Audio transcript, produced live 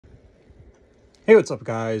Hey, what's up,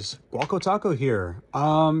 guys? Guaco Taco here.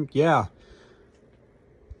 Yeah.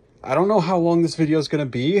 I don't know how long this video is going to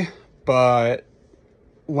be, but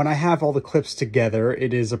when I have all the clips together,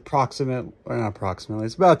 it is approximately,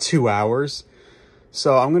 it's about 2 hours.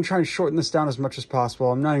 So I'm going to try and shorten this down as much as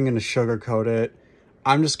possible. I'm not even going to sugarcoat it.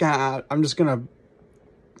 I'm just going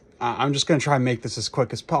to try and make this as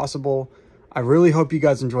quick as possible. I really hope you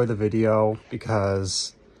guys enjoy the video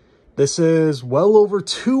because this is well over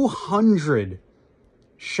 200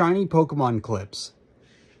 shiny Pokemon clips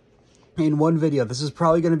in one video. This is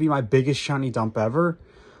probably going to be my biggest shiny dump ever.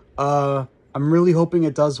 I'm really hoping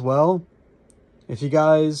it does well. If you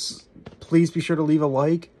guys, please be sure to leave a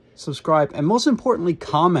like, subscribe, and most importantly,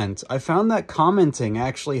 comment. I found that commenting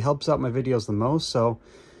actually helps out my videos the most, so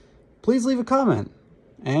please leave a comment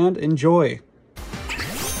and enjoy.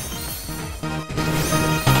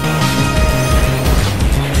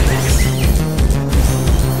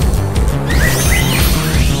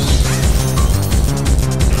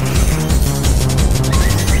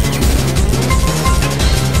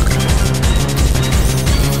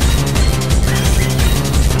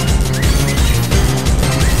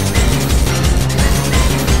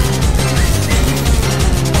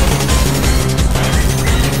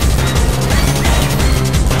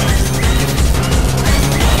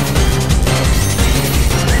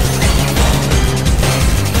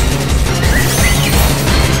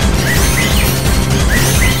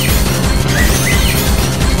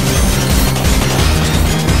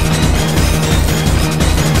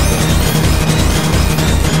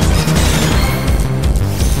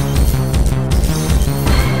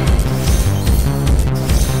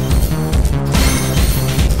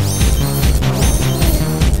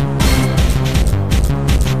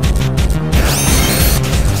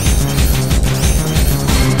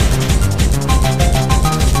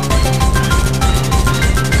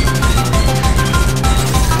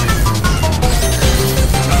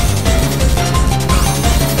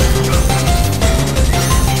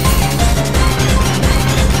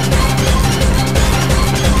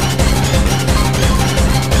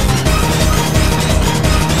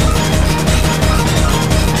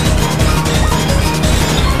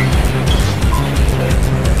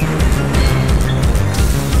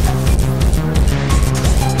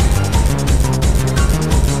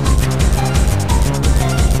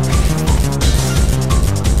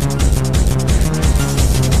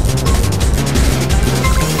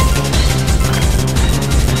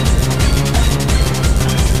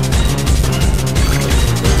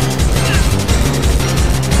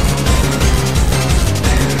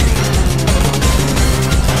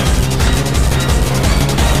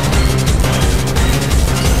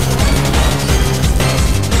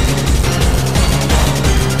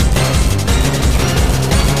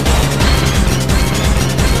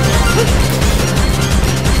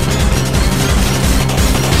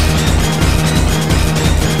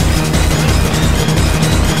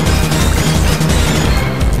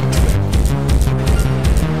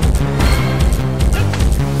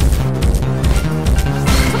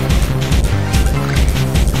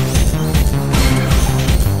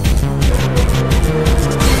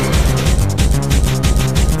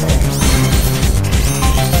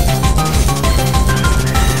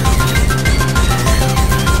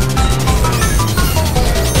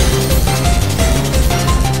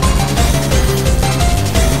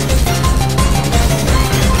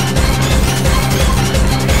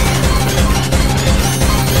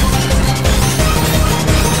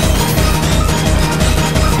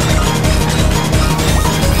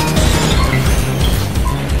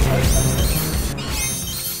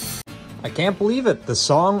 I can't believe it. The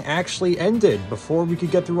song actually ended before we could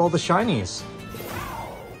get through all the shinies.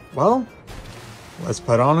 Well, let's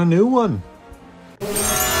put on a new one.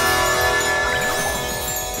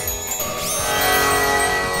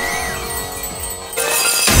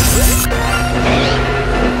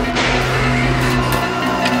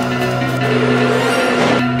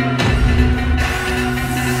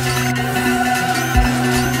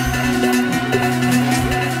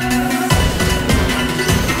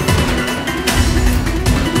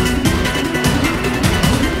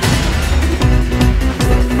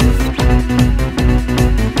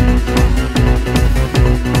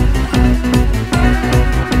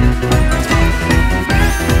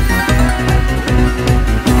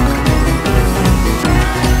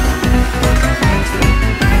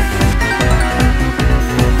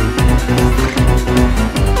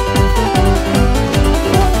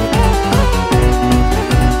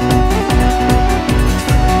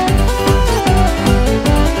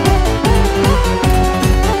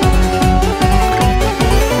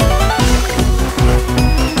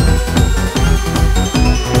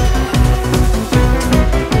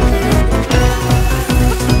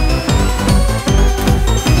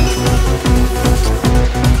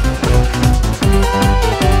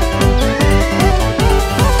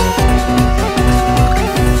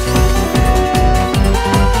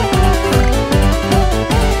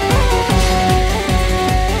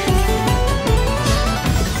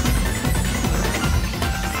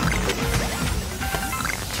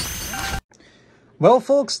 Well,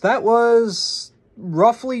 folks, that was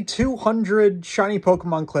roughly 200 shiny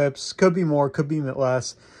Pokemon clips. Could be more, could be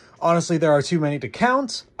less. Honestly, there are too many to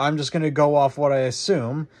count. I'm just going to go off what I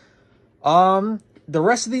assume. The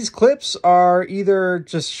rest of these clips are either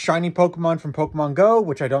just shiny Pokemon from Pokemon Go,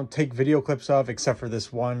 which I don't take video clips of except for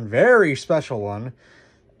this one very special one,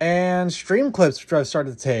 and stream clips, which I've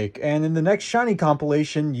started to take. And in the next shiny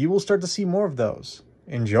compilation, you will start to see more of those.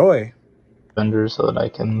 Enjoy. Vendor so that I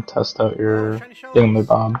can test out your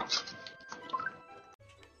thingamabob.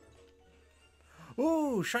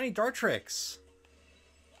 Ooh, shiny Dartrix.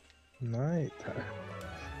 Night.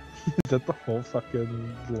 Is that the whole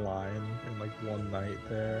fucking line in like one night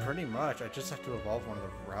there? Pretty much. I just have to evolve one of the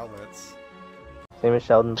Rowlets. Same as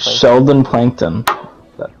Sheldon Plankton. Sheldon Plankton.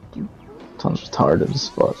 That sounds retarded as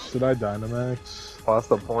fuck. Should I Dynamax? What's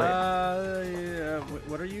the point? Yeah,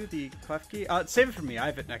 what are you? The Klefki? Save it for me. I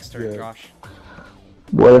have it next turn, Josh.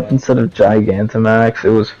 What if instead of Gigantamax, it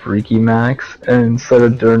was Freaky Max, and instead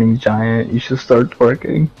of Durning Giant, you should start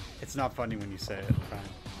twerking? It's not funny when you say it. Fine.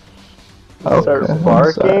 Oh, Start okay.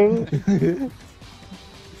 barking?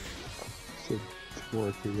 So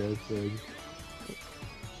twerking,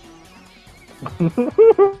 I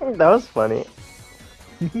That was funny.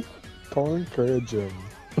 think. Don't encourage him.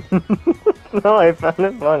 No, I found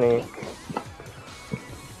it funny.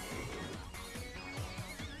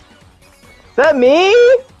 Is that me?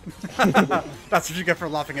 That's what you get for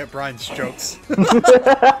laughing at Brian's jokes.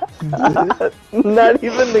 Not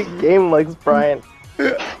even the game likes Brian.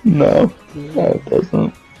 No, it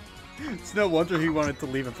doesn't. It's no wonder he wanted to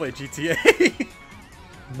leave and play GTA.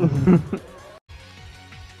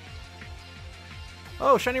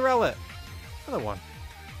 Oh, shiny Rowlet. Another one.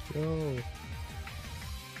 Yo.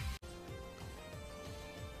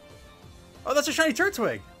 Oh, that's a shiny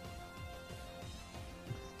Turtwig.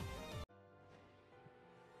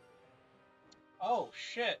 Oh,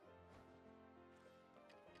 shit.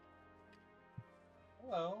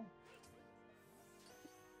 Hello.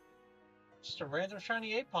 Just a random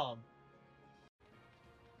shiny Apom.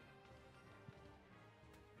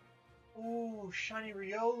 Ooh, shiny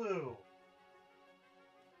Riolu.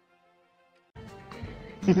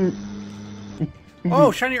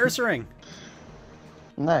 Oh, shiny Ursaring.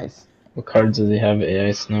 Nice. What cards does he have?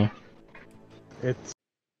 AI Snow. It's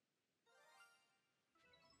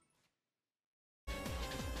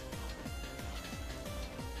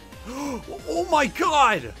Oh my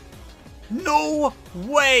god! No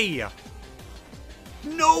way!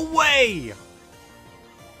 No way!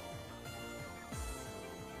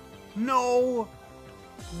 No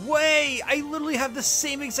way! I literally have the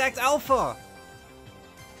same exact alpha!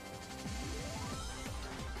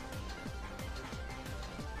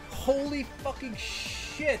 Holy fucking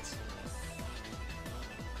shit!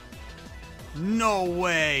 No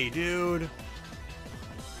way, dude!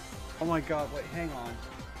 Oh my god, wait, hang on.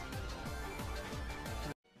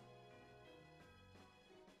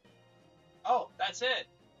 Oh, that's it!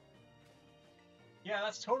 Yeah,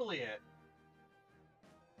 that's totally it.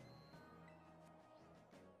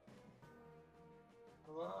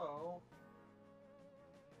 Hello?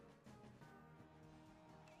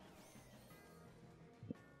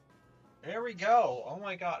 There we go! Oh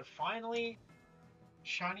my god, finally!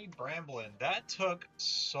 Shiny Bramblin. That took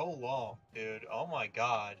so long, dude. Oh my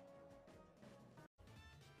god.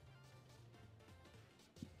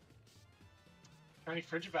 Shiny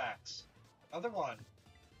Frigivax. Another one.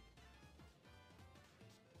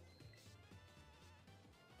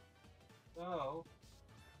 Oh.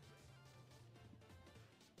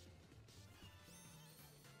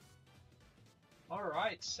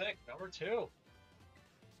 Alright, sick. Number 2.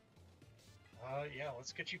 Yeah,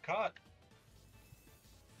 let's get you caught.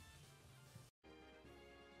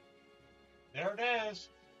 There it is.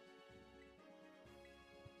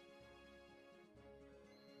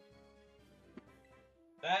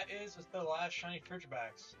 That is the last shiny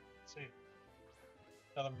Frigivax. Let's see.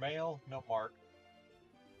 Another male, no mark.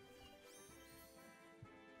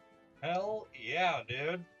 Hell yeah,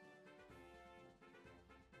 dude.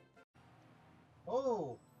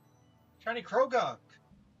 Oh, shiny Krogunk.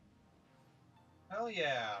 Hell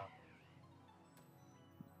yeah.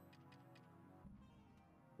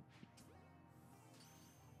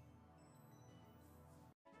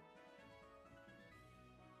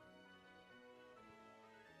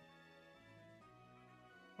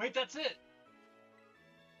 Wait, that's it!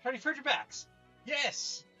 Shiny Frigivax!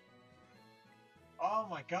 Yes! Oh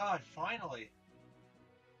my god, finally!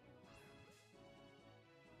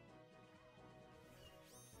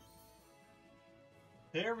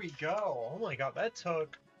 There we go! Oh my god, that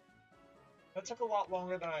took a lot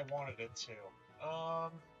longer than I wanted it to.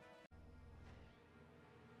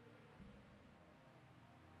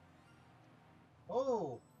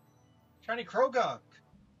 Shiny Krogunk.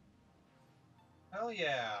 Hell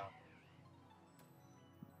yeah.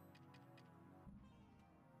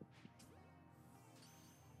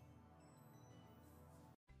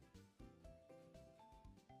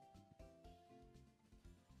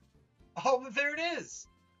 Oh, there it is.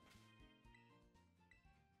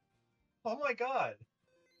 Oh my god.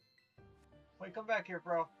 Wait, come back here,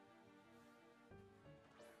 bro.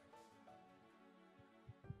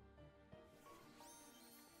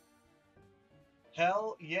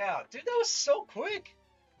 Hell yeah. Dude, that was so quick.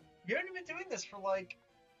 You haven't been doing this for like...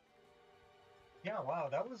 Yeah, wow,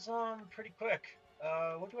 that was pretty quick.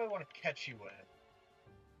 What do I want to catch you with?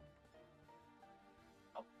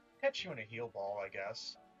 I'll catch you in a heal ball, I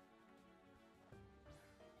guess.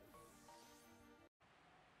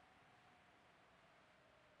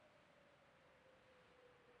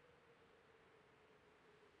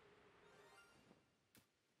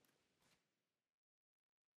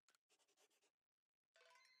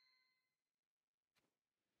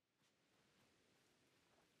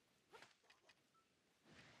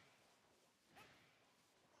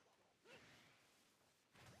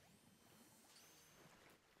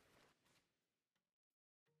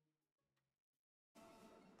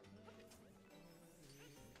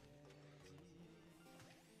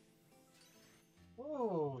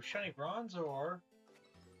 Ooh, shiny Bronzor.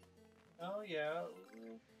 Oh yeah.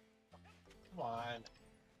 Ooh. Come on.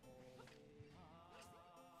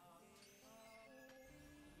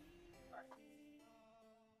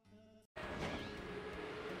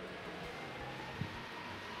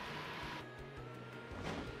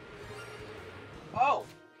 Oh!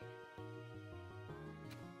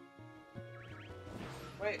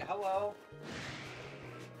 Wait, hello?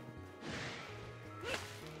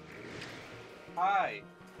 Hi.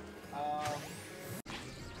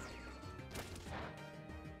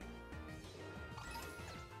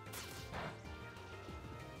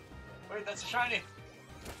 Wait, that's a shiny!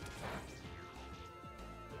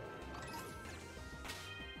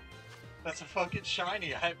 That's a fucking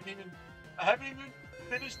shiny. I haven't even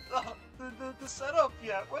finished the setup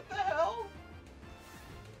yet. What the hell?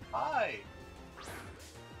 Hi.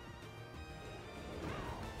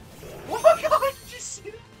 Oh my god, did you see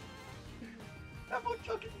that? That one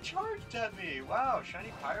fucking charged at me. Wow,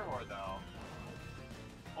 shiny Pyroar though.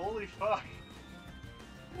 Holy fuck.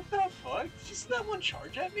 What the fuck? Did you see that one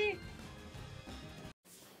charge at me?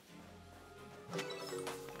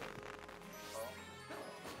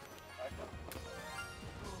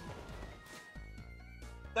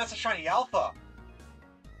 That's a shiny Alpha.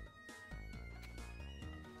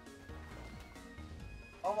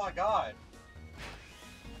 Oh my god.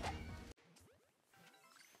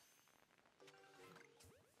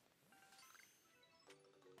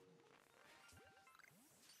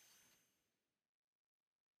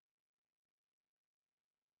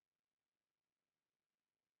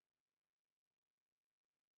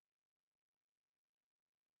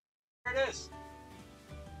 There it is.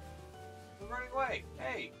 We're running away.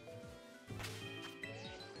 Hey.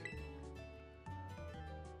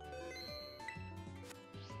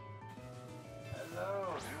 Hello,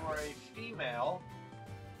 you are a female.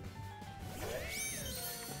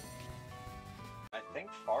 I think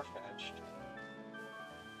far-fetched.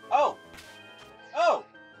 Oh! Oh!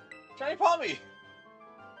 Shiny Palmy!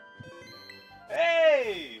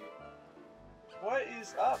 Hey! What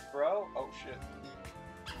is up, bro? Oh, shit.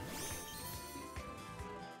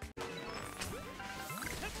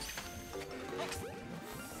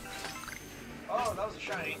 Oh, that was a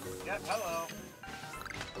shiny. Yep, hello.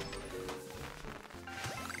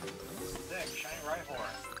 Sick, shiny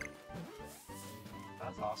Rhyhorn.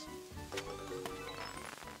 That's awesome.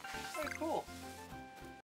 Very cool.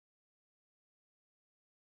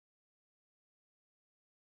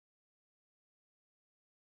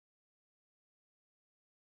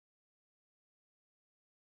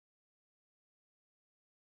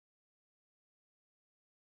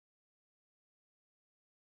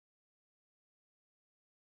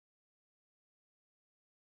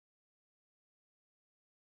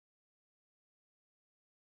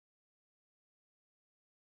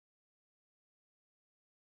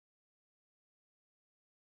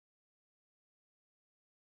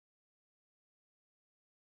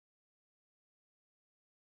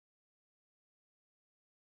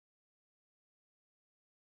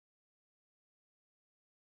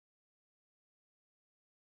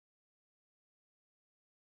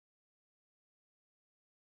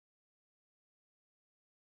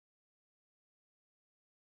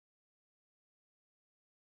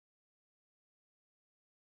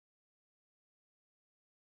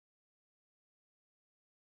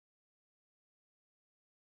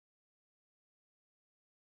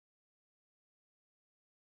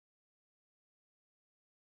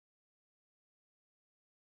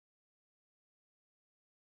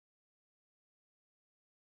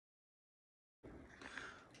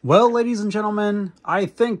 Well, ladies and gentlemen, I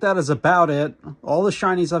think that is about it. All the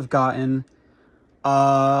shinies I've gotten.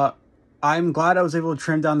 I'm glad I was able to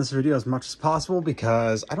trim down this video as much as possible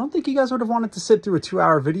because I don't think you guys would have wanted to sit through a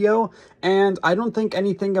 2-hour video, and I don't think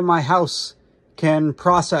anything in my house can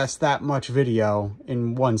process that much video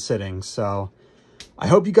in one sitting. So I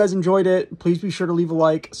hope you guys enjoyed it. Please be sure to leave a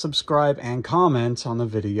like, subscribe, and comment on the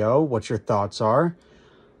video what your thoughts are.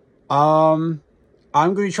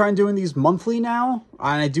 I'm going to be trying doing these monthly now,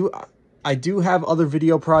 and I do have other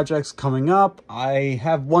video projects coming up. I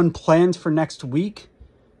have one planned for next week.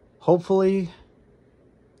 Hopefully,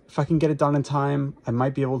 if I can get it done in time, I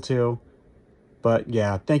might be able to. But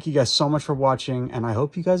yeah, thank you guys so much for watching, and I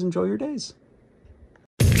hope you guys enjoy your days.